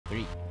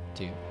3,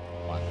 2,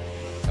 1,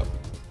 go.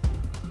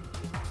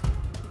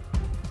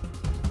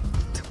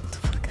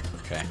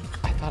 Okay.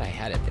 I thought I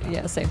had it.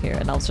 Yeah, same here.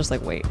 And I was just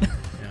like, wait.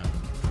 Yeah.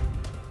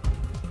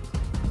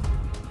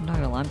 I'm not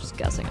gonna lie, I'm just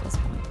guessing at this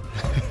point.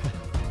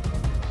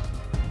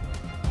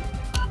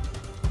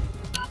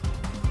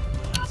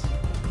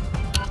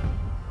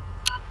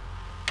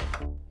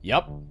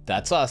 Yep,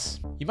 that's us.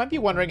 You might be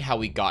wondering how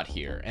we got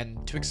here,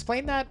 and to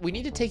explain that, we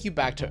need to take you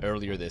back to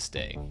earlier this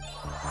day.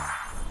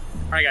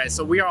 Alright guys,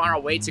 so we are on our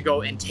way to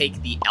go and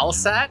take the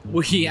LSAT.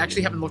 We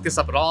actually haven't looked this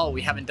up at all.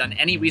 We haven't done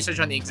any research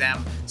on the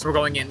exam, so we're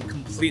going in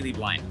completely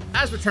blind.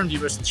 As return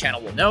viewers to the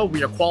channel will know,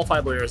 we are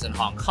qualified lawyers in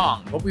Hong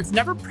Kong, but we've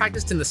never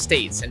practiced in the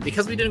States, and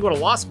because we didn't go to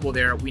law school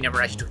there, we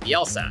never actually took the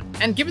LSAT.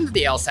 And given that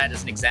the LSAT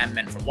is an exam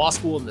meant for law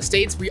school in the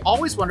States, we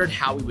always wondered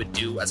how we would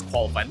do as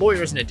qualified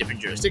lawyers in a different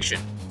jurisdiction.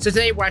 So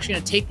today we're actually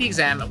going to take the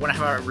exam and we're going to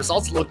have our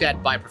results looked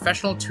at by a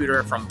professional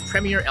tutor from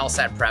Premier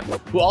LSAT Prep,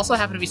 who also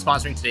happen to be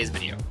sponsoring today's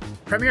video.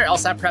 Premier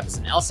LSAT Prep is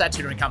an LSAT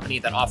tutoring company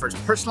that offers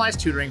personalized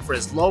tutoring for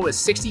as low as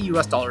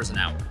 $60 an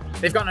hour.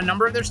 They've gotten a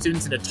number of their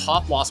students into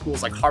top law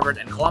schools like Harvard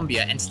and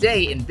Columbia, and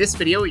today in this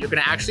video, you're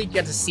going to actually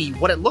get to see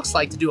what it looks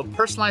like to do a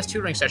personalized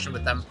tutoring session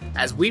with them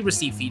as we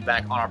receive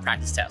feedback on our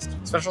practice test.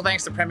 Special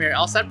thanks to Premier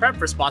LSAT Prep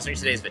for sponsoring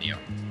today's video.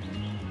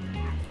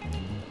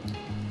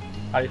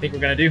 How do you think we're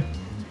going to do?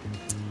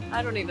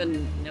 I don't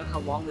even know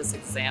how long this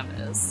exam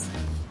is.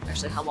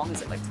 Actually, how long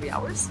is it? Like 3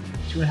 hours?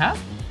 2.5?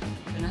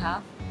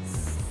 2.5?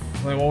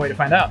 Only one way to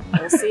find out.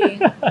 We'll see.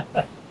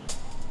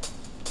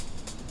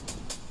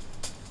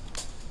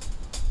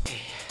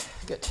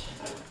 Good.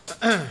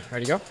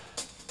 Ready to go?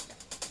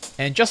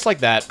 And just like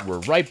that, we're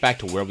right back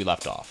to where we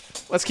left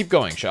off. Let's keep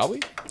going, shall we?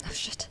 Oh,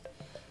 shit.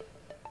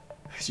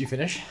 Did you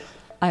finish?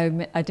 I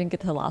didn't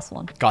get to the last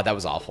one. God, that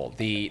was awful.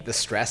 The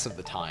stress of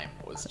the time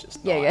was just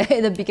Yeah.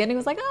 In the beginning, it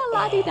was like, ah,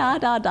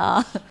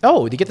 la-di-da-da-da.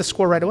 Oh, did you get the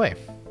score right away?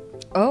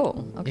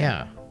 Oh, okay.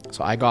 Yeah.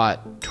 So I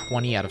got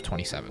 20 out of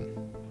 27.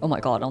 Oh my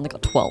god, I only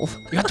got 12.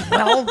 You got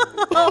 12?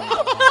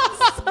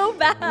 So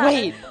bad.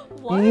 Wait.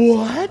 What?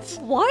 What?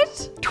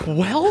 What?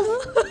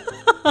 12?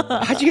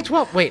 How'd you get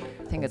 12? Wait.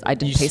 Thing is, I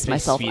didn't pace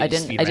myself. I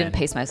didn't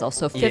pace myself.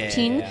 So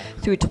 15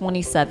 through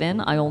 27,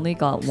 I only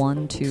got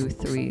 1, 2,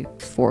 3,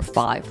 4,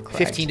 5 correct.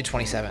 15 to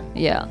 27.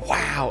 Yeah.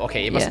 Wow.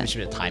 Okay, it must have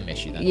been a time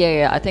issue then.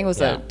 Yeah. I think it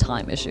was a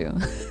time issue.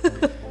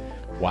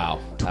 Wow.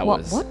 That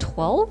was... What?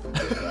 12?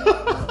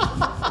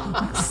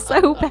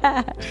 So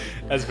bad.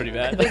 That's pretty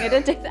bad. I think I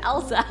didn't take the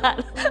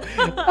LSAT.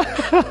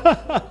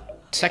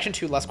 Section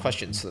 2, less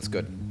questions, so that's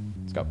good.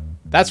 Let's go.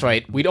 That's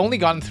right, we'd only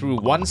gotten through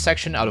 1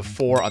 section out of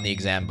 4 on the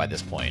exam by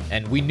this point,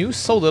 and we knew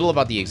so little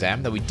about the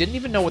exam that we didn't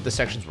even know what the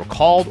sections were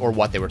called or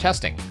what they were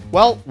testing.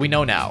 Well, we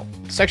know now.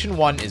 Section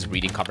 1 is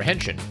reading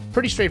comprehension.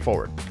 Pretty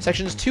straightforward.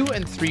 Sections 2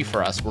 and 3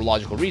 for us were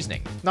logical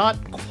reasoning.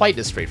 Not quite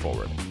as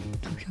straightforward.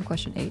 Are we on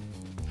question 8?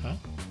 Huh?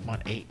 I'm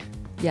on 8.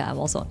 Yeah, I'm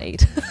also on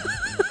 8.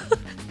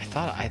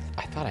 I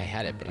thought I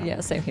had it, but yeah,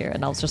 same here,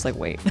 and I was just like,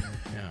 wait.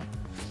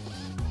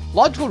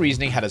 Logical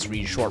reasoning had us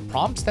read short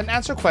prompts, then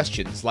answer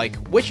questions like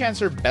which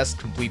answer best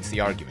completes the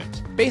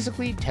argument,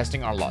 basically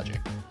testing our logic.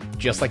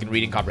 Just like in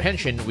reading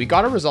comprehension, we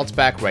got our results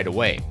back right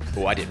away.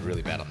 Oh, I did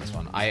really bad on this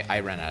one. I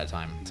ran out of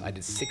time. I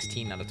did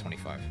 16 out of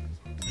 25.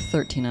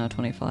 13 out of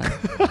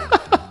 25.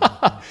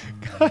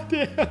 God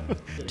damn.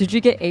 Did you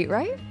get 8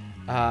 right?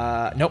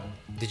 Nope.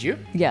 Did you?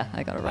 Yeah,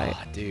 I got it right.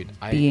 Oh, dude,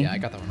 I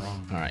got that one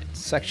wrong. All right,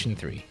 section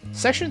 3.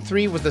 Section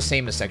 3 was the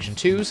same as section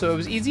 2, so it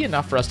was easy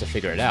enough for us to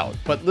figure it out.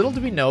 But little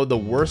did we know the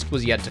worst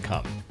was yet to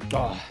come.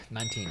 Oh,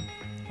 19.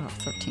 Oh,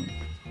 13.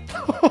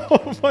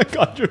 Oh my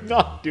god, you're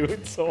not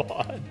doing so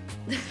hot.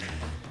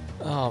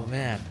 Oh,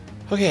 man.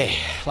 Okay,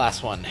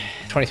 last one.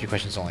 23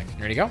 questions only.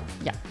 You ready to go?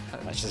 Yeah.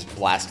 Let's just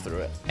blast through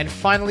it. And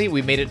finally,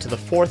 we made it to the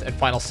 4th and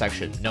final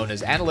section, known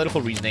as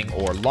analytical reasoning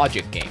or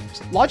logic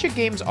games. Logic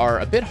games are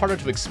a bit harder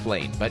to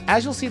explain, but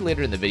as you'll see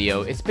later in the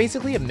video, it's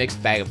basically a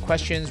mixed bag of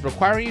questions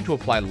requiring you to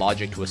apply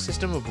logic to a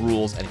system of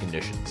rules and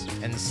conditions.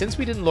 And since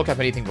we didn't look up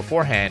anything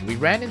beforehand, we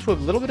ran into a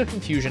little bit of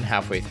confusion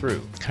halfway through.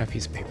 Can I have a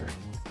piece of paper?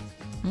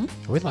 Are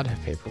we allowed to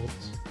have paper with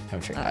this?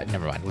 Haven't figured out.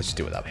 Never mind, let's just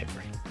do it without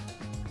paper.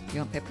 You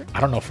want paper? I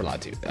don't know if we're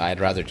allowed to. I'd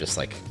rather just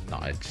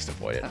I'd just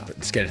avoid it. But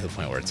just get it to the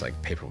point where it's like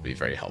paper will be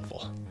very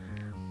helpful.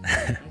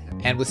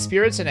 And with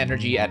spirits and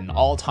energy at an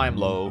all-time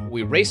low,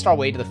 we raced our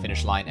way to the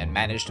finish line and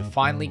managed to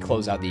finally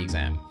close out the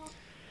exam.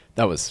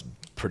 That was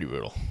pretty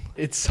brutal.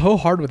 It's so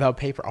hard without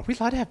paper. Are we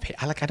allowed to have paper?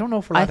 I don't know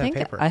if we're allowed to have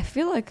paper. I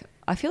feel like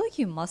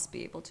you must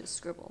be able to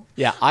scribble.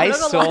 Yeah,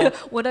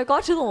 when I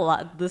got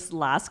to this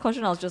last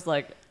question, I was just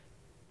like,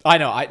 I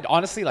know. I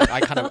honestly I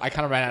kind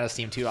of ran out of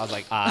steam too. I was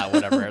like,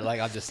 whatever.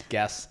 Like I'll just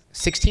guess.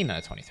 16 out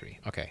of 23.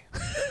 Okay.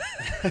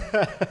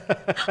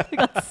 I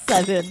got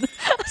 7.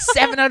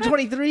 7 out of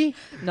 23?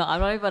 No, I'm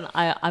not even.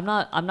 I'm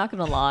not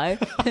gonna lie.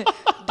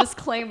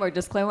 disclaimer.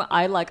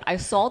 I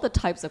saw the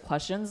types of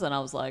questions and I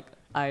was like,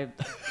 I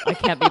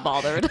can't be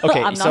bothered.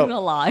 Okay, I'm not gonna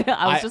lie.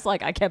 I was just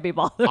like, I can't be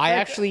bothered. I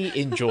actually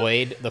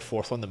enjoyed the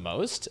 4th one the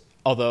most.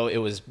 although it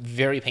was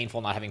very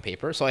painful not having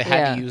paper. So I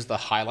had to use the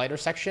highlighter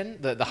section,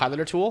 the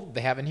highlighter tool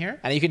they have in here.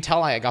 And you can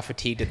tell I got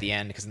fatigued at the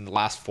end because in the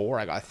last 4,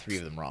 I got 3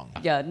 of them wrong.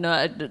 Yeah,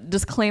 no,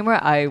 disclaimer,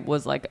 I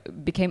was like,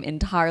 became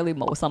entirely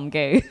Mosam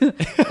gay.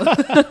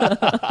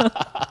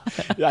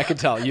 Yeah, I could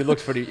tell. You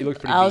looked pretty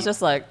I was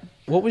just like,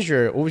 what was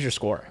your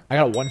score? I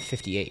got a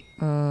 158.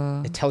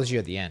 It tells you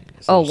at the end.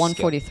 oh,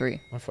 143.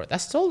 140.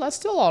 That's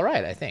still all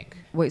right, I think.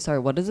 Wait, sorry,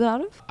 what is it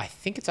out of? I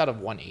think it's out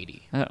of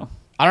 180. Oh.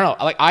 I don't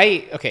know. Like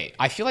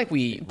I feel like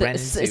we ran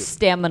into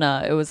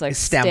stamina. It was like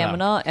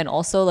stamina and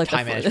also like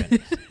time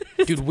management.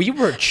 Dude, we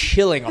were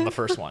chilling on the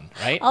first one,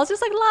 right? I was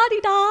just like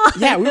la-di-da.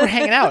 Yeah, we were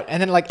hanging out. And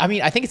then like, I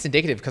mean, I think it's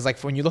indicative because like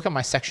when you look at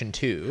my section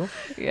 2,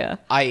 yeah,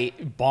 I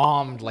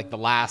bombed like the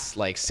last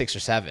like 6 or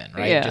 7,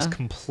 right? Yeah. Just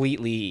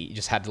completely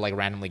just had to like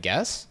randomly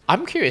guess.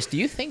 I'm curious, do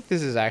you think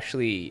this is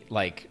actually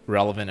like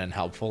relevant and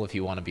helpful if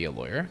you want to be a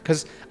lawyer?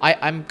 Because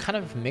I'm kind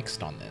of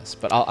mixed on this,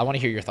 but I want to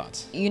hear your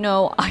thoughts. You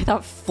know, I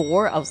thought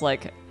 4, I was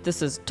like,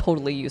 this is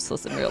totally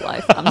useless in real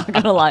life. I'm not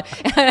gonna lie.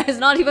 It's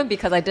not even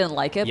because I didn't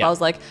like it, but I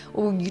was like,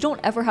 oh, you don't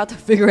ever have to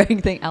figure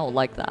anything out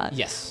like that.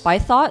 Yes. But I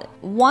thought,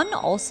 1,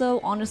 also,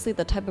 honestly,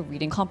 the type of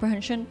reading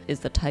comprehension is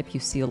the type you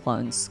see a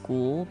lot in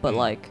school, but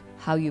like,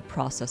 how you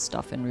process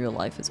stuff in real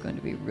life is going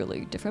to be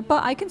really different.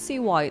 But I can see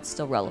why it's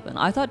still relevant.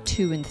 I thought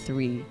 2 and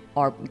 3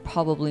 are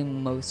probably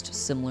most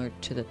similar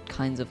to the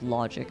kinds of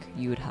logic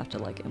you would have to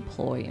like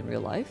employ in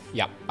real life.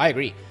 Yeah, I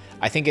agree.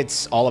 I think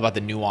it's all about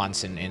the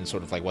nuance and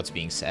sort of like what's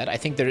being said. I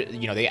think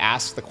they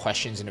ask the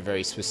questions in a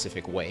very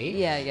specific way.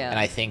 Yeah, yeah. And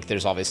I think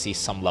there's obviously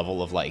some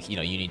level of like, you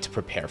need to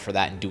prepare for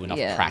that and do enough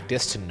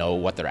practice to know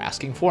what they're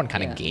asking for and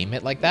kind of game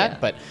it like that. Yeah.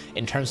 But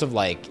in terms of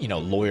like,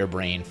 lawyer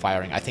brain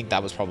firing, I think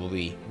that was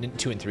probably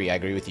 2 and 3. I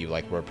agree with you.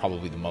 Like, were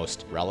probably the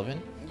most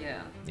relevant.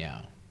 Yeah.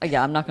 Yeah.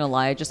 Yeah, I'm not gonna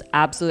lie.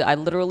 I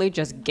literally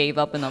just gave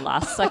up in the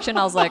last section.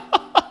 I was like,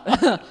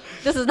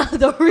 this is not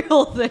the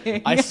real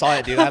thing. I saw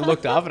it, dude. I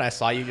looked up and I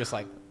saw you just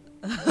like.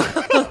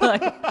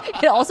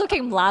 It also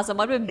came last. It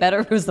might have been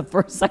better if it was the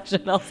first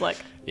section. I was like,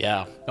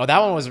 yeah, no, that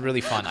one was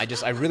really fun. I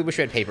really wish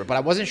we had paper, but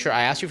I wasn't sure.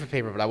 I asked you for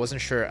paper, but I wasn't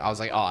sure. I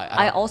was like, oh,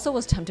 I also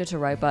was tempted to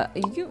write, but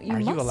you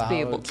must be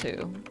able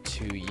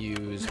to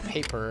use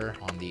paper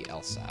on the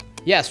LSAT.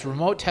 Yes,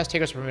 remote test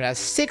takers are permitted as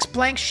 6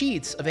 blank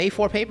sheets of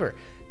A4 paper.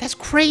 That's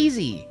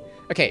crazy.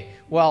 Okay,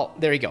 well,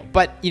 there you go.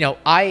 But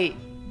I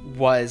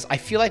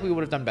feel like we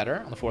would have done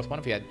better on the 4th one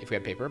if we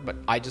had paper, but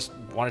I just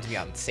wanted to be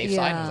on the safe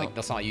side. I was like,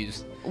 let's not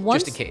use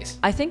just in case.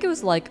 I think it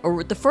was like,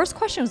 or the first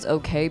question was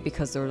okay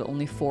because there were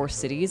only 4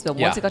 cities, but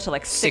once it got to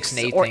like 6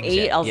 or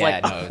 8, I was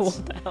like,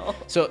 what the hell?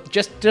 So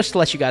just to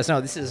let you guys know,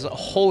 this is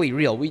wholly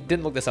real. We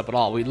didn't look this up at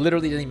all. We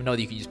literally didn't even know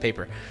that you could use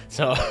paper.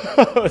 So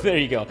there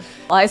you go.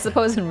 Well, I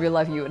suppose in real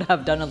life you would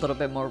have done a little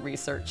bit more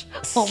research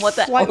on what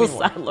the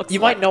LSAT looks like. You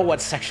might know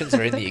what sections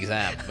are in the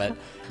exam, but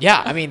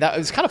yeah, I mean, that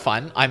was kind of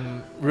fun.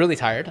 I'm really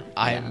tired.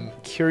 I'm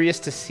curious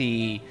to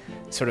see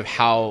sort of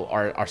how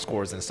our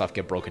scores and stuff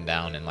get broken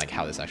down and like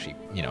how this actually,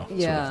 sort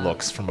of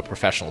looks from a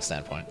professional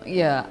standpoint.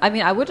 Yeah, I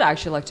mean, I would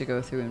actually like to go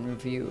through and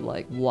review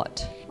like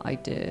what I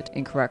did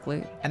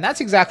incorrectly. And that's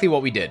exactly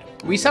what we did.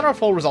 We sent our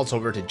full results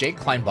over to Jake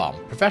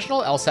Kleinbaum,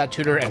 professional LSAT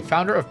tutor and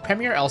founder of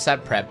Premier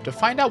LSAT Prep, to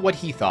find out what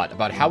he thought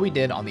about how we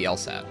did on the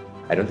LSAT.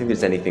 I don't think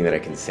there's anything that I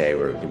can say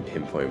where we can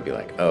pinpoint and be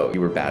like, oh, you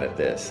were bad at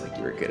this, like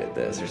you were good at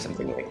this, or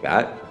something like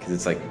that. Because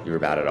it's like you were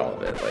bad at all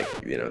of it.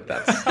 Like,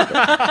 that's.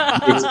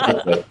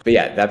 But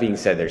yeah, that being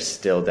said, there's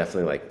still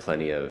definitely like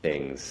plenty of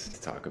things to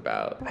talk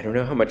about. I don't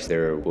know how much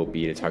there will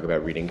be to talk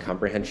about reading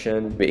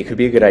comprehension, but it could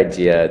be a good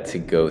idea to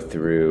go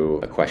through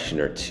a question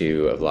or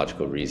 2 of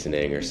logical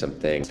reasoning or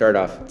something. Start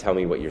off, tell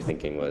me what your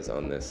thinking was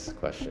on this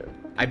question.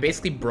 I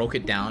basically broke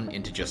it down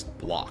into just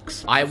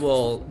blocks. I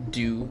will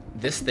do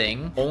this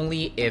thing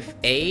only if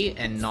A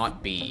and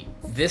not B.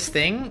 This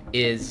thing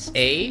is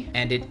A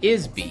and it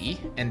is B,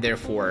 and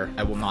therefore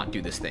I will not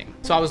do this thing.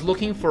 So I was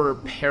looking for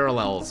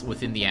parallels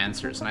within the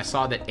answers, and I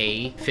saw that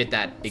A fit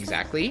that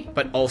exactly,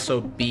 but also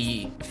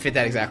B fit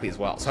that exactly as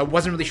well. So I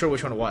wasn't really sure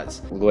which one it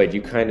was. Lloyd,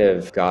 you kind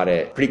of got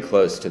it pretty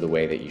close to the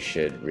way that you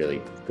should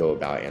really go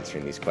about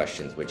answering these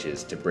questions, which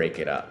is to break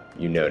it up.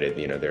 You noted,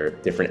 there are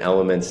different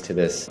elements to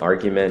this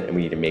argument, and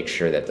we need to make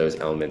sure that those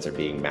elements are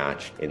being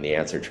matched in the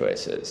answer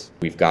choices.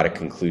 We've got a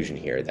conclusion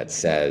here that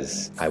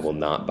says, I will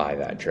not buy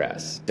that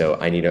dress. So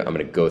I'm going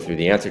to go through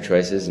the answer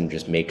choices and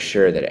just make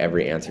sure that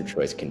every answer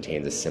choice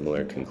contains a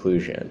similar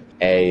conclusion.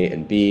 A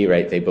and B,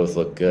 right, they both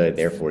look good,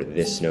 therefore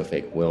this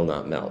snowflake will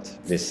not melt.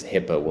 This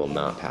hippo will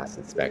not pass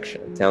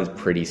inspection. Sounds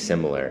pretty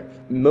similar.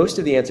 Most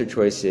of the answer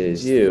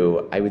choices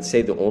do. I would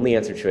say the only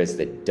answer choice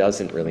that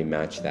doesn't really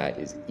match that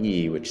is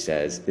E, which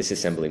says this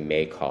assembly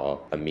may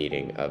call a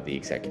meeting of the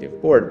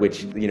executive board,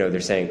 which,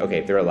 they're saying,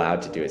 okay, they're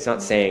allowed to do it. It's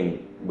not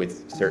saying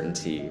with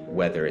certainty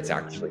whether it's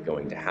actually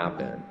going to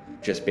happen.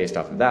 Just based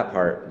off of that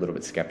part, a little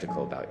bit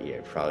skeptical about E.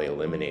 I'd probably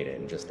eliminate it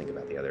and just think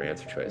about the other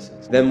answer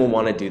choices. Then we'll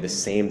want to do the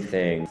same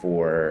thing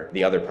for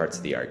the other parts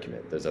of the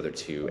argument, those other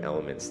 2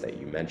 elements that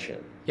you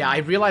mentioned. Yeah, I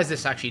realize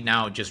this actually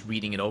now just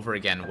reading it over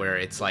again, where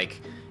it's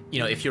like,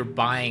 if you're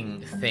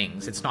buying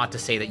things, it's not to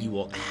say that you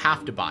will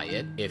have to buy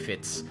it if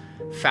it's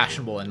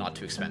fashionable and not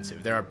too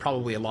expensive. There are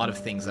probably a lot of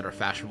things that are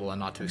fashionable and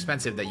not too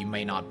expensive that you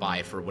may not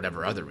buy for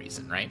whatever other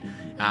reason, right?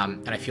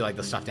 And I feel like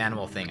the stuffed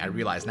animal thing, I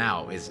realize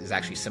now, is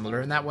actually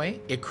similar in that way.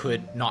 It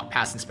could not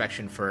pass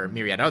inspection for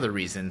myriad other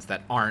reasons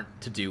that aren't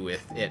to do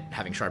with it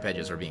having sharp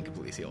edges or being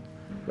completely sealed.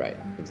 Right,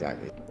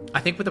 exactly. I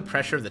think with the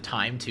pressure of the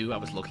time too, I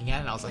was looking at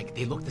it and I was like,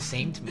 they look the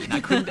same to me, and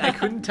I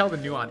couldn't tell the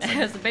nuance.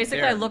 Like, So basically,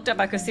 there. I looked up,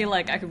 I could see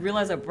like, I could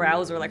realize our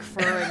brows were like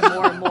furrowing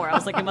more and more. I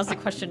was like, it must be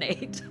question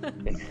 8.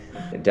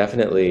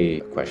 Definitely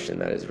a question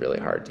that is really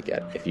hard to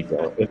get if you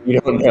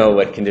don't know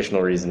what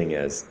conditional reasoning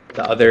is.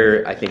 The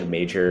other, I think,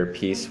 major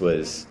piece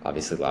was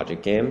obviously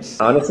logic games.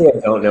 Honestly, I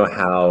don't know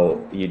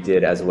how you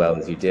did as well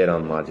as you did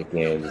on logic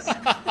games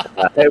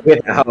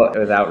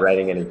without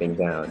writing anything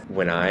down.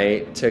 When I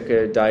took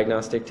a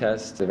diagnostic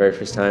test the very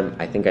first time,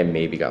 I think I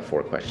maybe got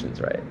 4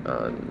 questions right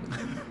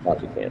on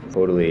logic games.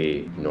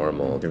 Totally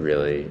normal to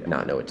really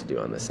not know what to do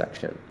on this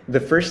section. The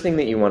first thing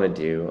that you want to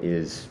do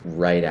is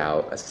write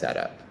out a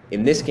setup.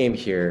 In this game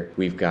here,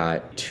 we've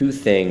got 2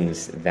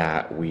 things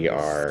that we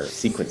are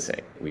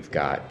sequencing. We've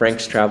got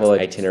Frank's travel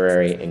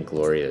itinerary and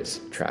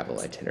Gloria's travel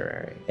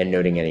itinerary. And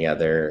noting any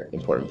other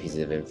important pieces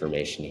of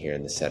information here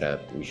in the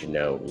setup, we should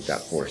know we've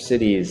got 4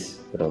 cities,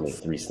 but only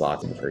 3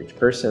 slots for each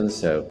person.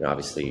 So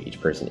obviously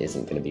each person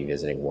isn't going to be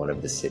visiting one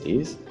of the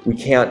cities. We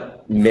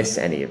can't miss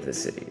any of the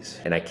cities,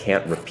 and I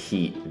can't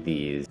repeat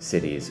these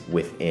cities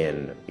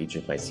within each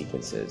of my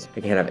sequences. I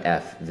can't have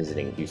F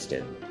visiting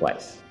Houston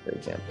twice, for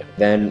example.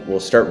 Then we'll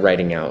start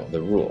writing out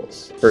the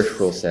rules. First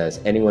rule says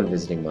anyone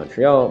visiting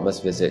Montreal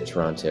must visit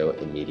Toronto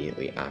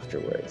immediately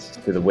afterwards.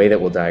 So the way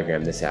that we'll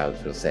diagram this out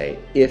is we'll say,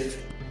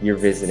 if you're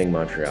visiting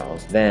Montreal,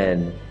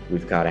 then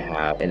we've got to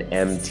have an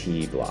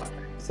MT block.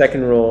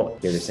 Second rule,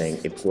 here they're saying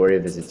if Gloria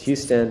visits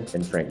Houston,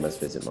 then Frank must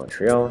visit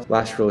Montreal.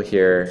 Last rule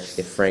here,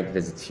 if Frank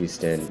visits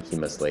Houston, he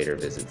must later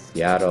visit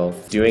Seattle.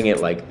 Doing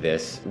it like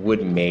this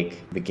would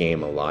make the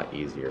game a lot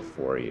easier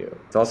for you.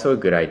 It's also a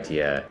good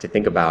idea to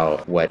think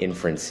about what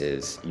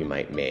inferences you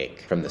might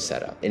make from the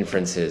setup.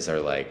 Inferences are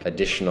like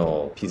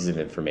additional pieces of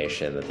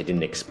information that they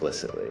didn't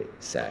explicitly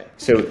say.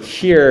 So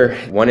here,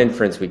 one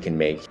inference we can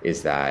make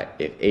is that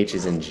if H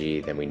is in G,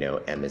 then we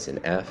know M is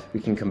in F. We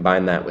can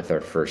combine that with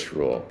our first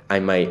rule. I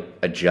might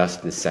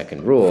adjust the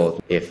second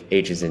rule. If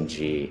H is in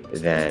G,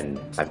 then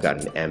I've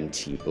got an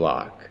MT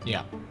block.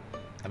 Yeah,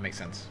 that makes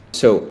sense.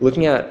 So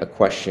looking at a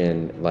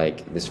question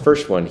like this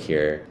first one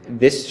here,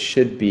 this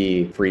should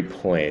be 3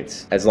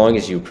 points as long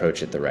as you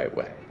approach it the right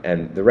way.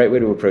 And the right way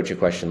to approach a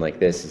question like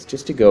this is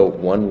just to go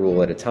one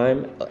rule at a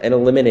time and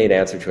eliminate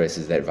answer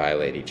choices that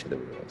violate each of the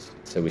rules.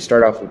 So we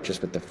start off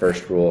with the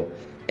first rule.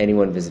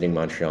 Anyone visiting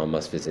Montreal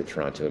must visit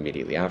Toronto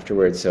immediately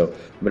afterwards. So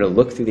I'm going to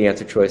look through the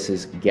answer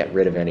choices, get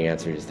rid of any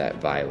answers that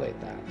violate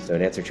that. So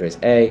in answer choice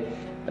A,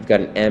 I've got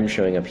an M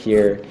showing up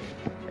here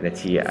and a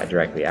T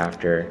directly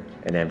after,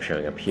 an M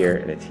showing up here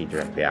and a T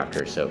directly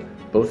after. So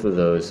both of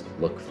those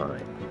look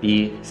fine.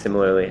 B,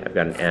 similarly, I've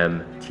got an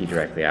M, T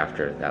directly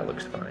after, that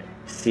looks fine.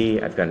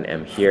 C, I've got an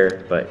M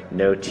here, but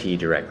no T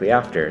directly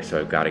after, so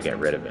I've got to get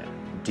rid of it.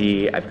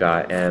 D, I've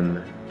got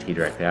M, T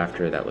directly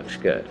after, that looks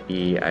good.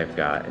 E, I've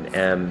got an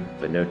M,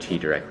 but no T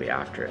directly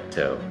after it,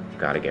 so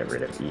got to get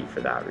rid of E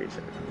for that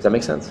reason. Does that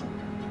make sense?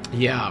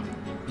 Yeah,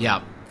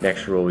 yeah.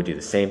 Next rule, we do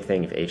the same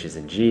thing. If H is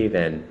in G,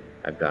 then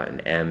I've got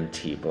an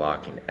MT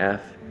block in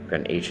F. I've got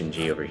an H and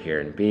G over here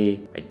in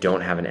B. I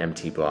don't have an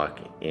MT block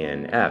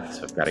in F,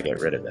 so I've got to get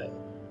rid of it,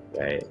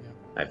 right?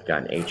 I've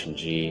got an H and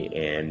G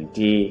in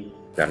D.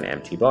 I've got an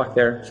MT block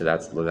there, so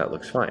that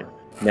looks fine.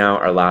 Now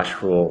our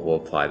last rule, we'll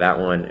apply that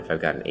one. If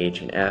I've got an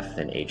H in F,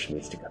 then H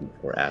needs to come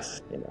before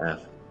S in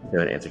F.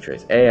 So in answer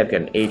choice A, I've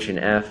got an H in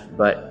F,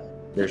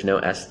 but there's no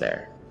S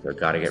there. So I've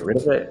got to get rid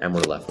of it, and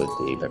we're left with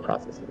D by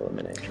process of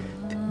elimination.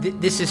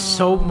 This is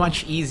so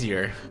much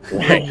easier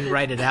when you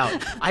write it out.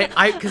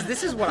 Because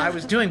this is what I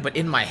was doing, but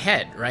in my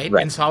head, right?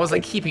 And so I was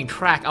like keeping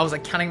track. I was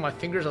like counting my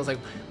fingers. I was like,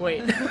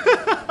 wait.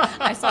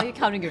 I saw you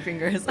counting your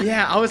fingers.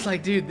 Yeah, I was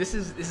like, dude, this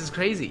is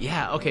crazy.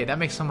 Yeah, okay, that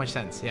makes so much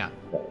sense. Yeah.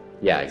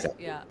 Yeah,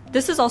 exactly. Yeah.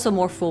 This is also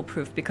more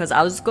foolproof because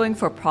I was going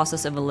for a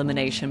process of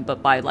elimination,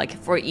 but by like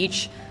for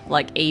each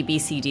like A, B,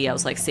 C, D, I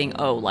was like saying,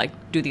 oh, like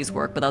do these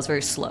work, but that was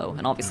very slow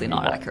and obviously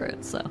not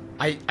accurate. So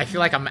I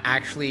feel like I'm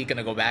actually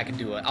gonna go back and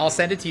do it. I'll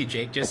send it to you,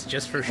 Jake, just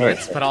for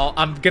shits. But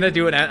I'm gonna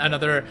do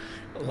another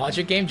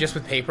logic game just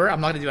with paper. I'm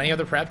not gonna do any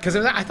other prep because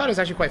I thought it was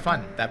actually quite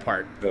fun, that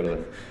part.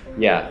 Totally.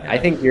 Yeah, I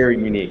think you're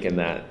unique in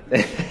that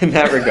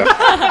regard.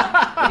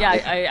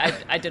 yeah,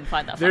 I didn't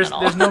find that fun at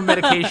all. There's no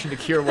medication to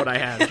cure what I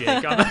have,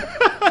 Jake. You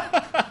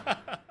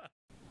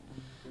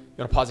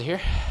wanna pause it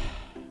here?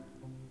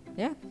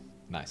 Yeah.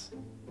 Nice.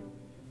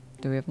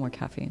 Do we have more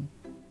caffeine?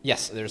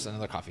 Yes, there's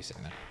another coffee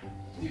sitting there.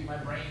 Dude, my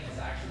brain is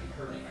actually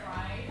hurting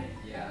right now.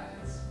 Yeah.